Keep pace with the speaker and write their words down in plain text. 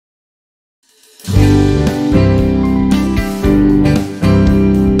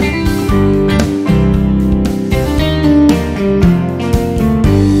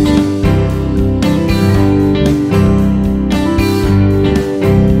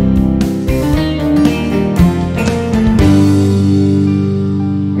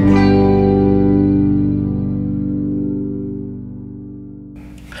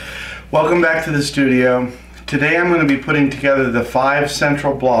Welcome back to the studio. Today I'm going to be putting together the 5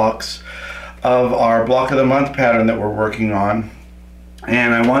 central blocks of our block of the month pattern that we're working on,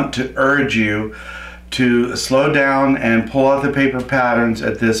 and I want to urge you to slow down and pull out the paper patterns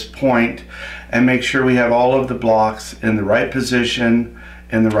at this point and make sure we have all of the blocks in the right position,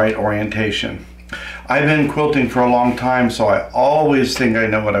 in the right orientation. I've been quilting for a long time, so I always think I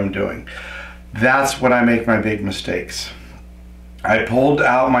know what I'm doing. That's when I make my big mistakes. I pulled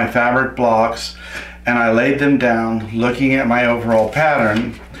out my fabric blocks and I laid them down looking at my overall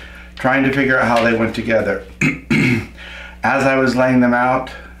pattern, trying to figure out how they went together. As I was laying them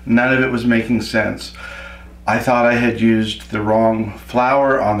out, none of it was making sense. I thought I had used the wrong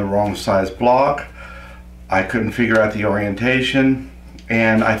flower on the wrong size block. I couldn't figure out the orientation,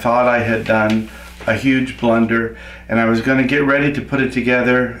 and I thought I had done a huge blunder, and I was going to get ready to put it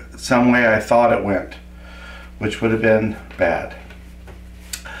together some way I thought it went, which would have been bad.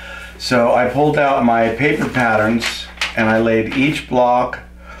 So I pulled out my paper patterns and I laid each block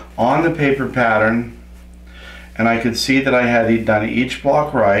on the paper pattern, and I could see that I had done each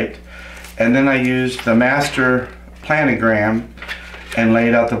block right, and then I used the master planogram and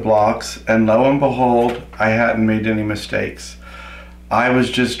laid out the blocks, and lo and behold, I hadn't made any mistakes. I was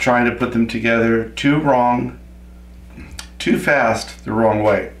just trying to put them together too fast, the wrong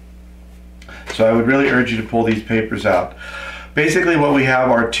way. So I would really urge you to pull these papers out. Basically what we have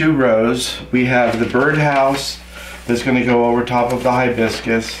are 2 rows. We have the birdhouse that's going to go over top of the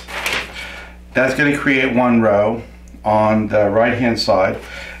hibiscus. That's going to create 1 row on the right hand side.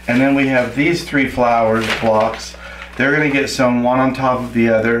 And then we have these 3 flowers blocks. They're going to get sewn one on top of the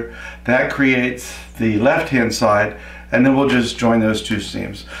other. That creates the left hand side, and then we'll just join those 2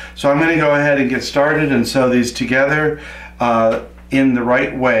 seams. So I'm going to go ahead and get started and sew these together in the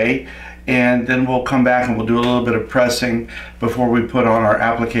right way, and then we'll come back and we'll do a little bit of pressing before we put on our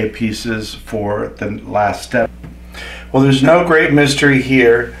applique pieces for the last step. Well, there's no great mystery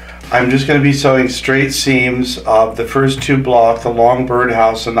here. I'm just going to be sewing straight seams of the first 2 blocks, the long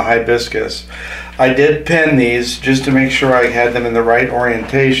birdhouse and the hibiscus. I did pin these just to make sure I had them in the right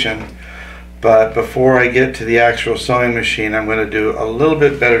orientation, but before I get to the actual sewing machine, I'm going to do a little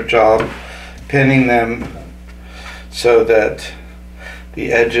bit better job pinning them so that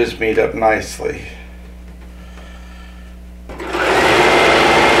the edges meet up nicely.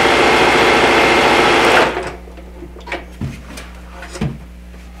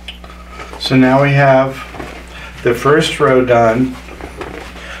 So now we have the first row done.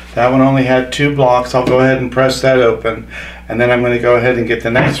 That one only had 2 blocks. I'll go ahead and press that open, and then I'm going to go ahead and get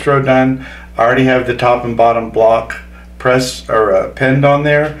the next row done. I already have the top and bottom block pressed or pinned on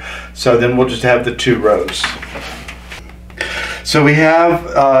there, so then we'll just have the 2 rows. So we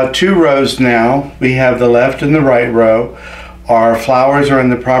have 2 rows now. We have the left and the right row. Our flowers are in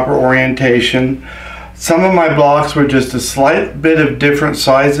the proper orientation. Some of my blocks were just a slight bit of different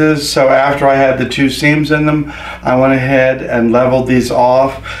sizes, so after I had the 2 seams in them, I went ahead and leveled these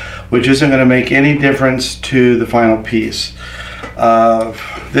off, which isn't going to make any difference to the final piece.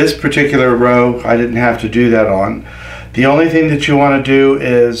 This particular row, I didn't have to do that on. The only thing that you want to do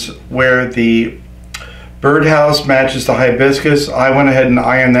is where the birdhouse matches the hibiscus, I went ahead and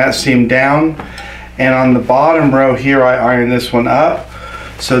ironed that seam down, and on the bottom row here I ironed this one up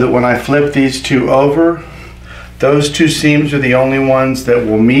so that when I flip these 2 over, those 2 seams are the only ones that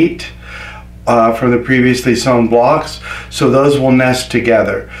will meet from the previously sewn blocks, so those will nest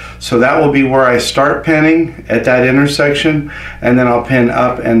together. So that will be where I start pinning, at that intersection, and then I'll pin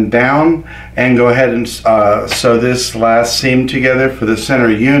up and down and go ahead and sew this last seam together for the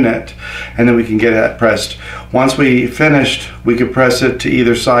center unit, and then we can get that pressed. Once we finished, we could press it to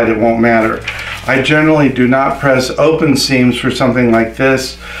either side, it won't matter. I generally do not press open seams for something like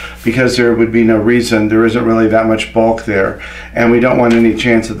this because there would be no reason. There isn't really that much bulk there, and we don't want any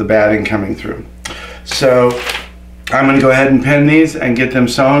chance of the batting coming through. So I'm going to go ahead and pin these and get them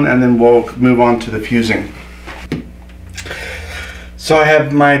sewn, and then we'll move on to the fusing. So I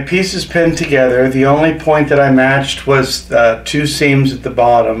have my pieces pinned together. The only point that I matched was 2 seams at the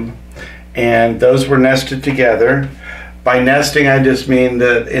bottom, and those were nested together. By nesting, I just mean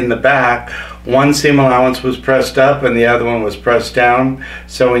that in the back, 1 seam allowance was pressed up and the other one was pressed down.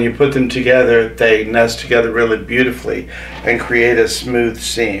 So when you put them together, they nest together really beautifully and create a smooth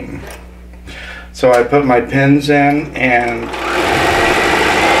seam. So I put my pins in, and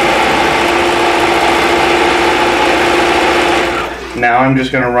now I'm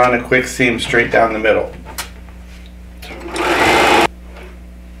just going to run a quick seam straight down the middle.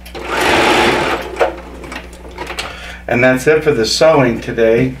 And that's it for the sewing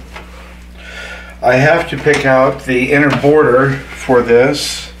today. I have to pick out the inner border for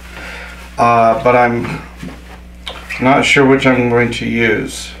this. but I'm not sure which I'm going to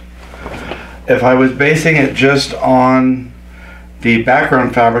use. If I was basing it just on the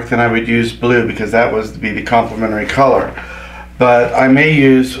background fabric, then I would use blue because that was to be the complementary color. But I may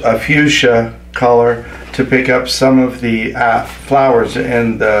use a fuchsia color to pick up some of the flowers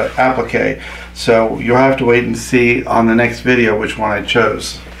in the applique. So you'll have to wait and see on the next video which one I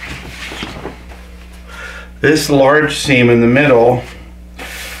chose. This large seam in the middle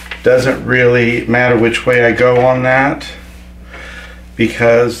doesn't really matter which way I go on that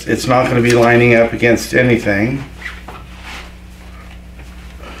because it's not going to be lining up against anything.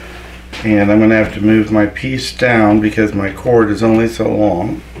 And I'm going to have to move my piece down because my cord is only so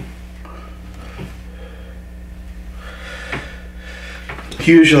long.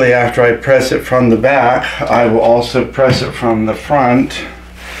 Usually after I press it from the back, I will also press it from the front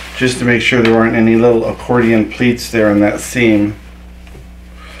just to make sure there aren't any little accordion pleats there in that seam.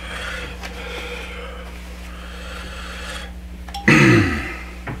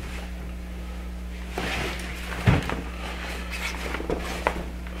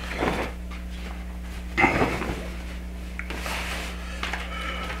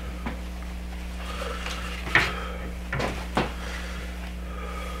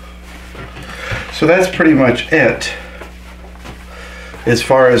 So that's pretty much it as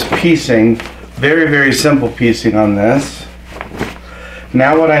far as piecing. Very, very simple piecing on this.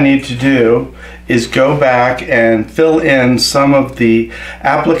 Now what I need to do is go back and fill in some of the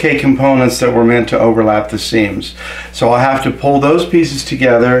applique components that were meant to overlap the seams. So I'll have to pull those pieces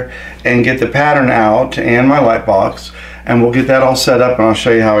together and get the pattern out and my light box, and we'll get that all set up and I'll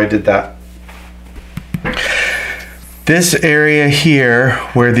show you how I did that. This area here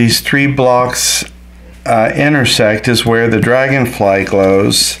where these 3 blocks intersect is where the dragonfly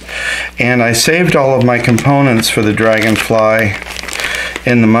glows, and I saved all of my components for the dragonfly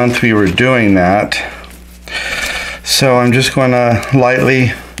in the month we were doing that. So I'm just going to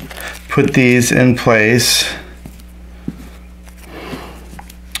lightly put these in place,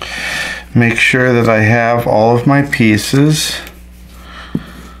 make sure that I have all of my pieces,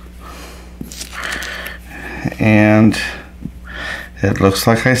 and it looks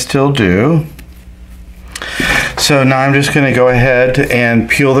like I still do. So now I'm just going to go ahead and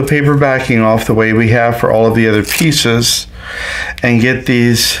peel the paper backing off the way we have for all of the other pieces and get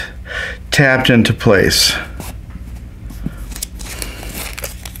these tapped into place.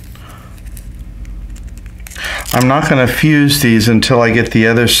 I'm not going to fuse these until I get the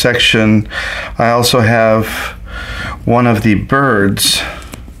other section. I also have one of the birds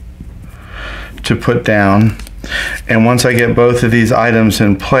to put down, and once I get both of these items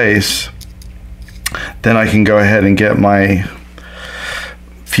in place, then I can go ahead and get my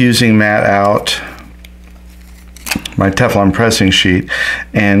fusing mat out, my Teflon pressing sheet,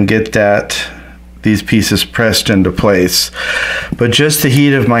 and get these pieces pressed into place. But just the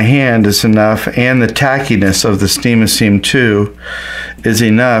heat of my hand is enough, and the tackiness of the Steam Seam 2 is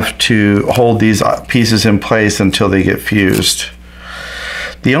enough to hold these pieces in place until they get fused.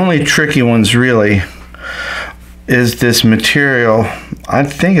 The only tricky ones really is this material. I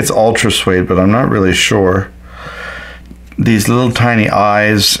think it's ultra suede, but I'm not really sure. These little tiny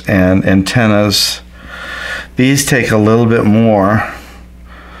eyes and antennas, these take a little bit more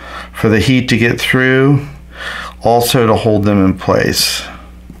for the heat to get through, also to hold them in place.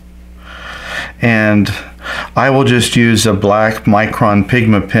 And I will just use a black micron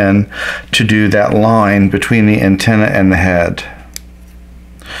Pigma pen to do that line between the antenna and the head.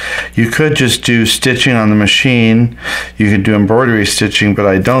 You could just do stitching on the machine. You could do embroidery stitching, but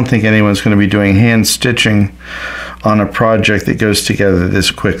I don't think anyone's going to be doing hand stitching on a project that goes together this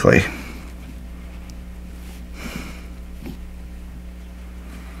quickly.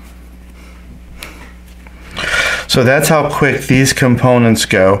 So that's how quick these components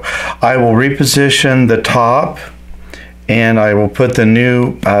go. I will reposition the top, and I will put the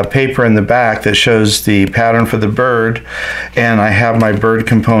new paper in the back that shows the pattern for the bird, and I have my bird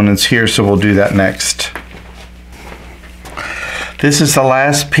components here, so we'll do that next. This is the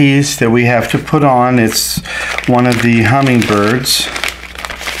last piece that we have to put on. It's one of the hummingbirds.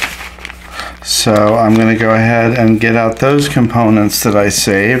 So I'm going to go ahead and get out those components that I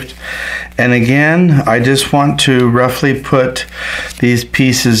saved. And again, I just want to roughly put these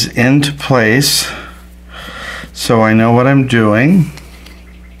pieces into place so I know what I'm doing.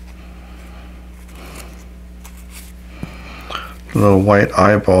 A little white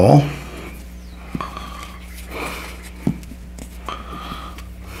eyeball.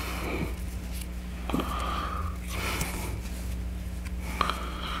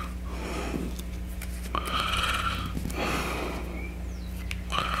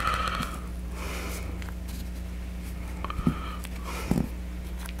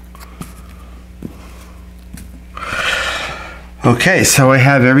 Okay, so I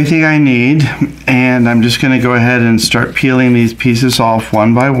have everything I need, and I'm just going to go ahead and start peeling these pieces off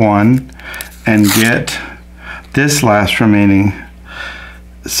one by one and get this last remaining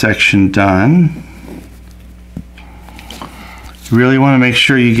section done. You really want to make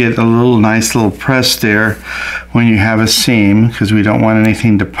sure you get a nice little press there when you have a seam, because we don't want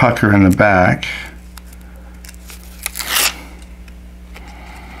anything to pucker in the back.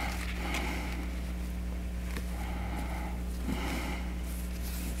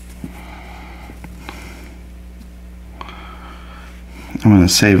 I'm going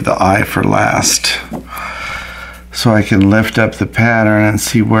to save the eye for last so I can lift up the pattern and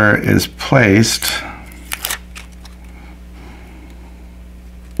see where it is placed.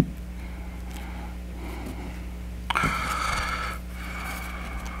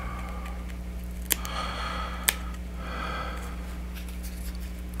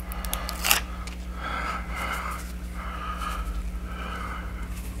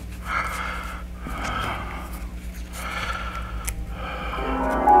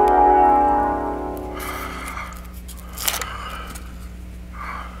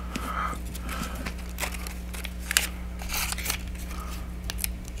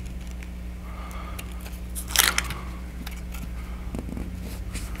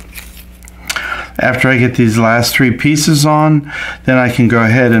 After I get these last three pieces on, then I can go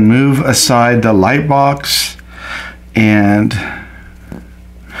ahead and move aside the light box, and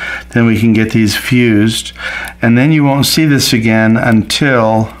then we can get these fused. And then you won't see this again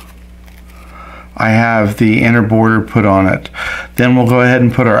until I have the inner border put on it. Then we'll go ahead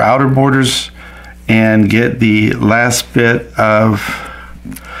and put our outer borders and get the last bit of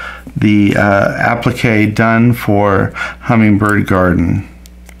the applique done for Hummingbird Garden.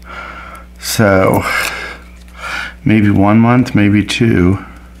 So maybe 1 month, maybe 2,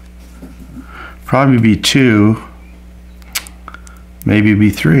 probably be 2, maybe be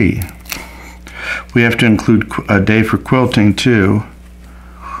 3. We have to include a day for quilting too.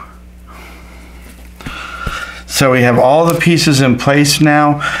 So we have all the pieces in place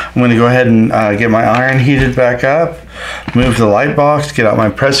now. I'm going to go ahead and get my iron heated back up, move the light box, get out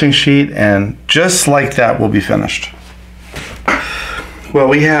my pressing sheet, and just like that we'll be finished. Well,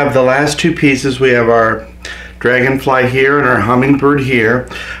 we have the last two pieces. We have our dragonfly here and our hummingbird here.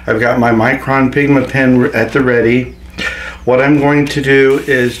 I've got my micron pigment pen at the ready. What I'm going to do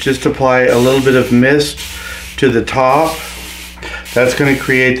is just apply a little bit of mist to the top. That's going to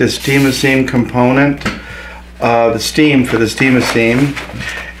create the steam-a-seam component, the steam for the steam-a-seam.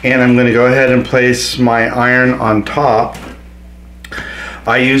 And I'm going to go ahead and place my iron on top.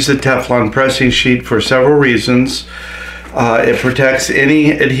 I use the Teflon pressing sheet for several reasons. It protects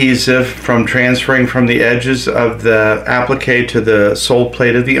any adhesive from transferring from the edges of the applique to the sole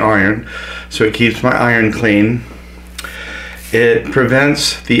plate of the iron, so it keeps my iron clean. It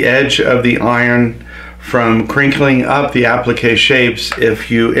prevents the edge of the iron from crinkling up the applique shapes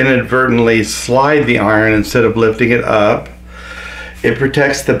if you inadvertently slide the iron instead of lifting it up. It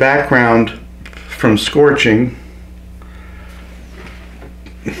protects the background from scorching,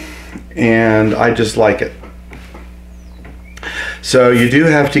 and I just like it. So you do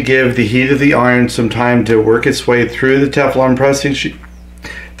have to give the heat of the iron some time to work its way through the Teflon pressing sheet,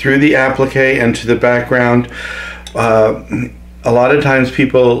 through the applique, and to the background. A lot of times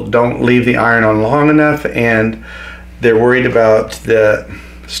people don't leave the iron on long enough, and they're worried about the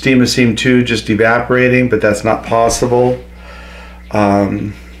steam-a-seam 2 just evaporating, but that's not possible.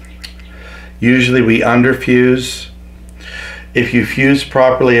 Usually we underfuse. If you fuse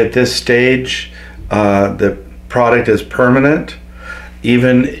properly at this stage, the product is permanent,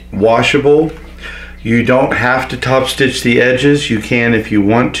 even washable. You don't have to top stitch the edges. You can if you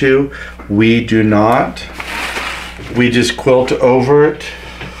want to. We do not. We just quilt over it.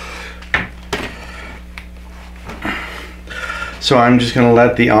 So I'm just going to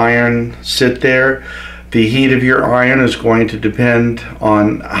let the iron sit there. The heat of your iron is going to depend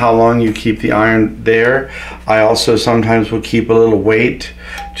on how long you keep the iron there. I also sometimes will keep a little weight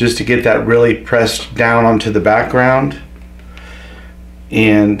just to get that really pressed down onto the background.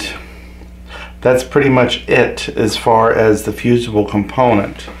 And that's pretty much it as far as the fusible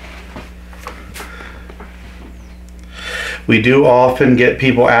component. We do often get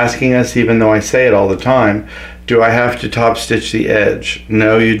people asking us, even though I say it all the time, do I have to top stitch the edge?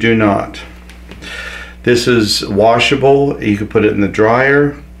 No, you do not. This is washable. You can put it in the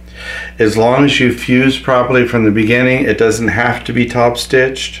dryer. As long as you fuse properly from the beginning, it doesn't have to be top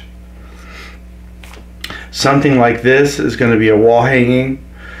stitched. Something like this is going to be a wall hanging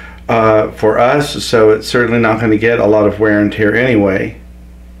for us, so it's certainly not going to get a lot of wear and tear anyway.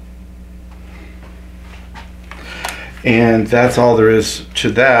 And that's all there is to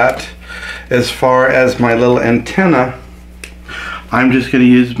that. As far as my little antenna, I'm just going to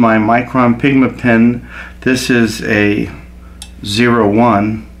use my micron pigment pen. This is a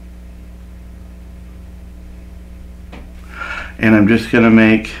 01. And I'm just going to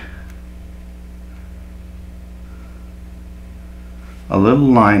make a little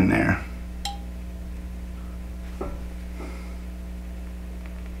line there.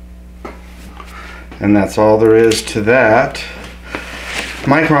 And that's all there is to that.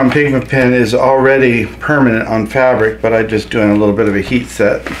 Micron pigment pen is already permanent on fabric, but I'm just doing a little bit of a heat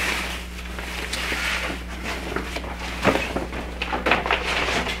set.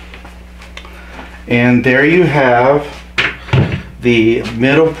 And there you have the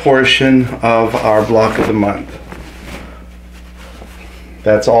middle portion of our block of the month.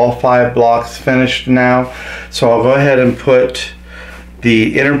 That's all 5 blocks finished now. So I'll go ahead and put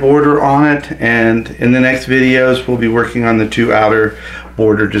the inner border on it, and in the next videos we'll be working on the 2 outer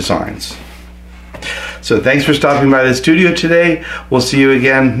border designs. So thanks for stopping by the studio today. We'll see you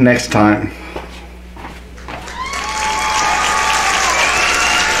again next time.